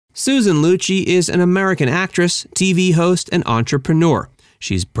Susan Lucci is an American actress, TV host, and entrepreneur.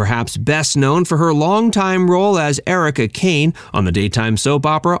 She's perhaps best known for her longtime role as Erica Kane on the daytime soap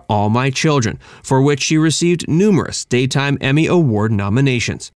opera All My Children, for which she received numerous Daytime Emmy Award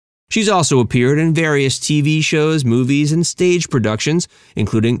nominations. She's also appeared in various TV shows, movies, and stage productions,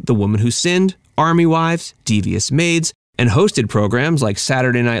 including The Woman Who Sinned, Army Wives, Devious Maids, and hosted programs like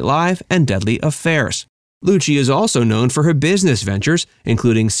Saturday Night Live and Deadly Affairs. Lucci is also known for her business ventures,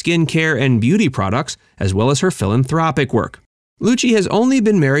 including skincare and beauty products, as well as her philanthropic work. Lucci has only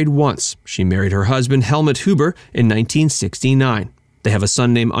been married once. She married her husband Helmut Huber in 1969. They have a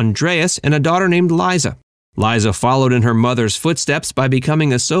son named Andreas and a daughter named Liza. Liza followed in her mother's footsteps by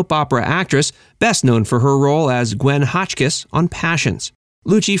becoming a soap opera actress, best known for her role as Gwen Hotchkiss on Passions.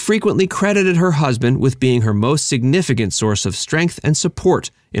 Lucci frequently credited her husband with being her most significant source of strength and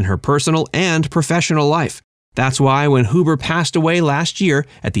support in her personal and professional life. That's why when Huber passed away last year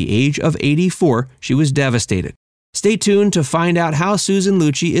at the age of 84, she was devastated. Stay tuned to find out how Susan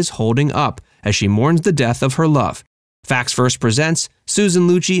Lucci is holding up as she mourns the death of her love. Facts First presents Susan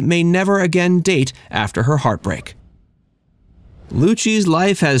Lucci may never again date after her heartbreak. Lucci's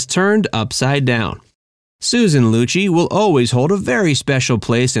life has turned upside down. Susan Lucci will always hold a very special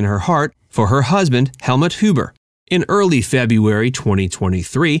place in her heart for her husband, Helmut Huber. In early February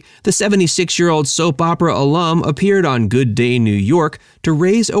 2023, the 76-year-old soap opera alum appeared on Good Day New York to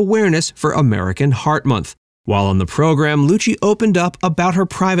raise awareness for American Heart Month. While on the program, Lucci opened up about her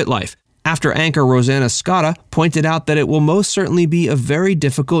private life, after anchor Rosanna Scotta pointed out that it will most certainly be a very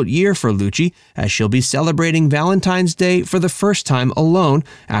difficult year for Lucci, as she'll be celebrating Valentine's Day for the first time alone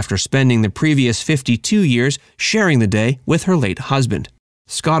after spending the previous 52 years sharing the day with her late husband.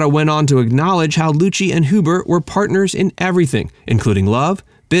 Scotta went on to acknowledge how Lucci and Huber were partners in everything, including love,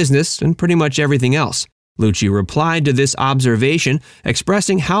 business, and pretty much everything else. Lucci replied to this observation,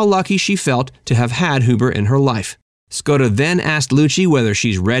 expressing how lucky she felt to have had Huber in her life. Scotta then asked Lucci whether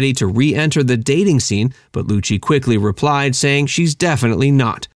she's ready to re-enter the dating scene, but Lucci quickly replied saying she's definitely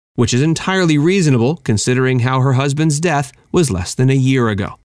not, which is entirely reasonable considering how her husband's death was less than a year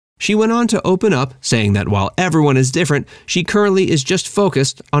ago. She went on to open up, saying that while everyone is different, she currently is just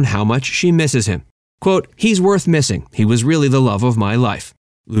focused on how much she misses him. Quote, "He's worth missing. He was really the love of my life."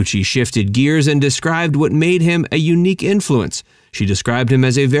 Lucci shifted gears and described what made him a unique influence. She described him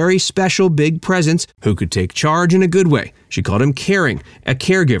as a very special big presence who could take charge in a good way. She called him caring, a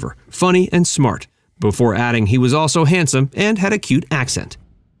caregiver, funny and smart, before adding he was also handsome and had a cute accent.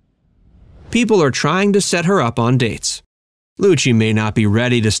 People are trying to set her up on dates. Lucci may not be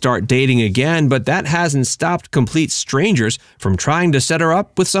ready to start dating again, but that hasn't stopped complete strangers from trying to set her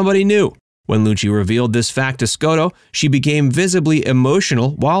up with somebody new. When Lucci revealed this fact to Scotta, she became visibly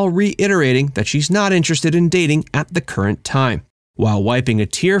emotional while reiterating that she's not interested in dating at the current time. While wiping a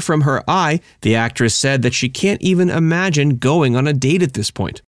tear from her eye, the actress said that she can't even imagine going on a date at this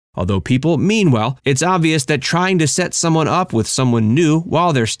point. Although people mean well, it's obvious that trying to set someone up with someone new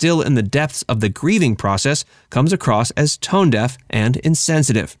while they're still in the depths of the grieving process comes across as tone-deaf and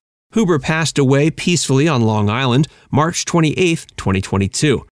insensitive. Huber passed away peacefully on Long Island, March 28,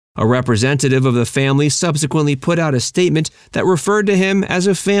 2022. A representative of the family subsequently put out a statement that referred to him as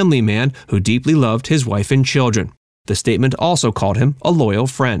a family man who deeply loved his wife and children. The statement also called him a loyal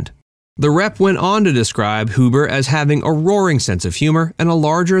friend. The rep went on to describe Huber as having a roaring sense of humor and a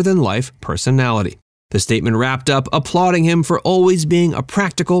larger-than-life personality. The statement wrapped up applauding him for always being a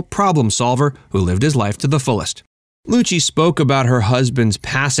practical problem solver who lived his life to the fullest. Lucci spoke about her husband's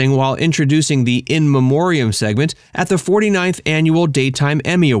passing while introducing the In Memoriam segment at the 49th Annual Daytime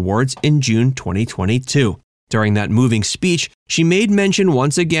Emmy Awards in June 2022. During that moving speech, she made mention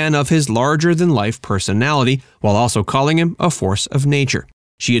once again of his larger-than-life personality, while also calling him a force of nature.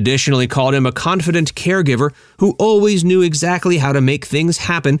 She additionally called him a confident caregiver who always knew exactly how to make things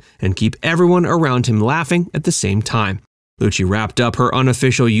happen and keep everyone around him laughing at the same time. Lucci wrapped up her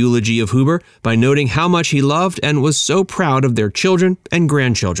unofficial eulogy of Huber by noting how much he loved and was so proud of their children and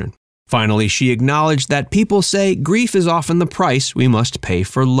grandchildren. Finally, she acknowledged that people say grief is often the price we must pay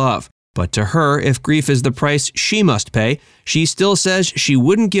for love. But to her, if grief is the price she must pay, she still says she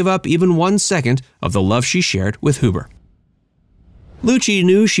wouldn't give up even 1 second of the love she shared with Huber. Lucci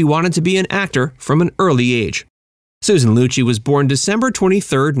knew she wanted to be an actor from an early age. Susan Lucci was born December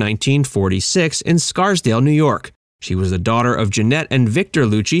 23, 1946 in Scarsdale, New York. She was the daughter of Jeanette and Victor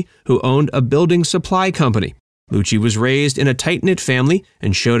Lucci, who owned a building supply company. Lucci was raised in a tight-knit family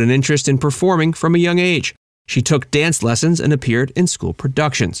and showed an interest in performing from a young age. She took dance lessons and appeared in school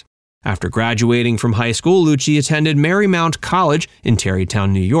productions. After graduating from high school, Lucci attended Marymount College in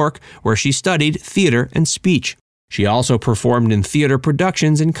Tarrytown, New York, where she studied theater and speech. She also performed in theater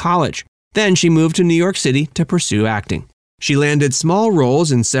productions in college. Then she moved to New York City to pursue acting. She landed small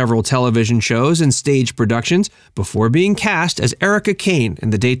roles in several television shows and stage productions before being cast as Erica Kane in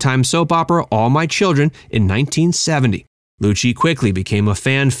the daytime soap opera All My Children in 1970. Lucci quickly became a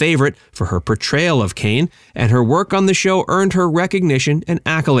fan favorite for her portrayal of Kane, and her work on the show earned her recognition and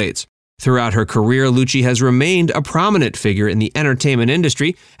accolades. Throughout her career, Lucci has remained a prominent figure in the entertainment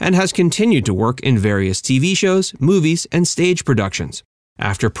industry and has continued to work in various TV shows, movies, and stage productions.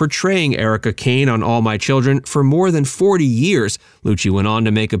 After portraying Erica Kane on All My Children for more than 40 years, Lucci went on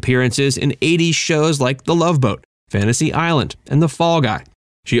to make appearances in 80s shows like The Love Boat, Fantasy Island, and The Fall Guy.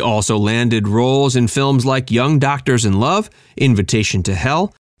 She also landed roles in films like Young Doctors in Love, Invitation to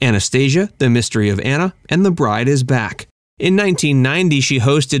Hell, Anastasia, The Mystery of Anna, and The Bride is Back. In 1990, she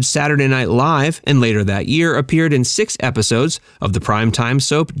hosted Saturday Night Live and later that year appeared in 6 episodes of the primetime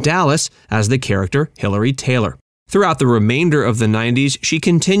soap Dallas as the character Hillary Taylor. Throughout the remainder of the 90s, she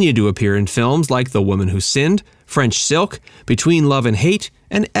continued to appear in films like The Woman Who Sinned, French Silk, Between Love and Hate,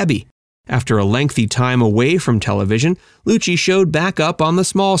 and Ebby. After a lengthy time away from television, Lucci showed back up on the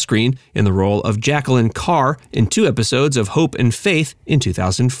small screen in the role of Jacqueline Carr in 2 episodes of Hope and Faith in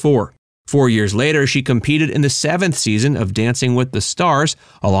 2004. 4 years later, she competed in the 7th season of Dancing with the Stars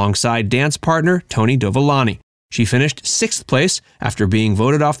alongside dance partner Tony Dovolani. She finished 6th place after being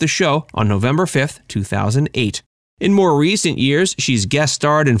voted off the show on November 5, 2008. In more recent years, she's guest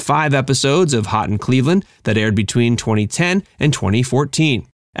starred in 5 episodes of Hot in Cleveland that aired between 2010 and 2014.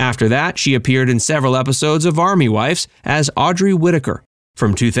 After that, she appeared in several episodes of Army Wives as Audrey Whitaker.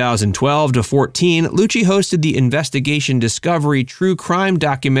 From 2012 to 14, Lucci hosted the investigation discovery true crime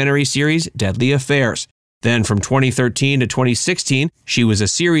documentary series Deadly Affairs. Then from 2013 to 2016, she was a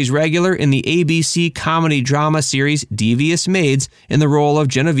series regular in the ABC comedy drama series Devious Minds in the role of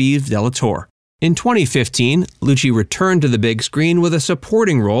Genevieve Delatorre. In 2015, Lucci returned to the big screen with a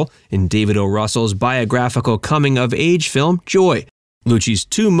supporting role in David O. Russell's biographical coming-of-age film Joy. Lucci's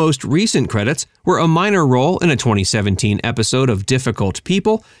 2 most recent credits were a minor role in a 2017 episode of Difficult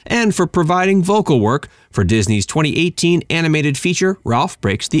People and for providing vocal work for Disney's 2018 animated feature Ralph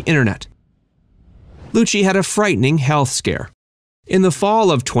Breaks the Internet. Lucci had a frightening health scare. In the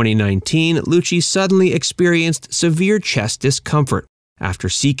fall of 2019, Lucci suddenly experienced severe chest discomfort. After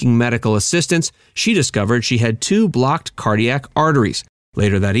seeking medical assistance, she discovered she had 2 blocked cardiac arteries.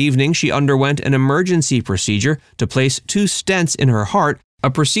 Later that evening, she underwent an emergency procedure to place 2 stents in her heart,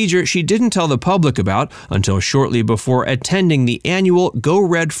 a procedure she didn't tell the public about until shortly before attending the annual Go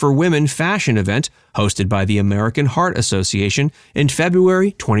Red for Women fashion event hosted by the American Heart Association in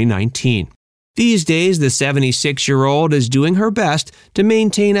February 2019. These days, the 76-year-old is doing her best to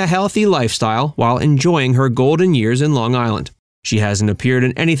maintain a healthy lifestyle while enjoying her golden years in Long Island. She hasn't appeared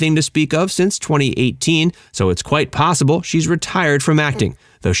in anything to speak of since 2018, so it's quite possible she's retired from acting,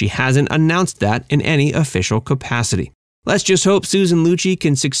 though she hasn't announced that in any official capacity. Let's just hope Susan Lucci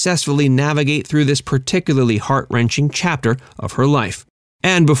can successfully navigate through this particularly heart-wrenching chapter of her life.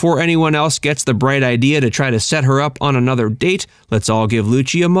 And before anyone else gets the bright idea to try to set her up on another date, let's all give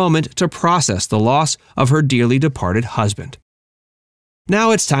Lucci a moment to process the loss of her dearly departed husband.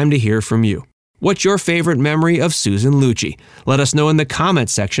 Now it's time to hear from you. What's your favorite memory of Susan Lucci? Let us know in the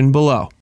comments section below.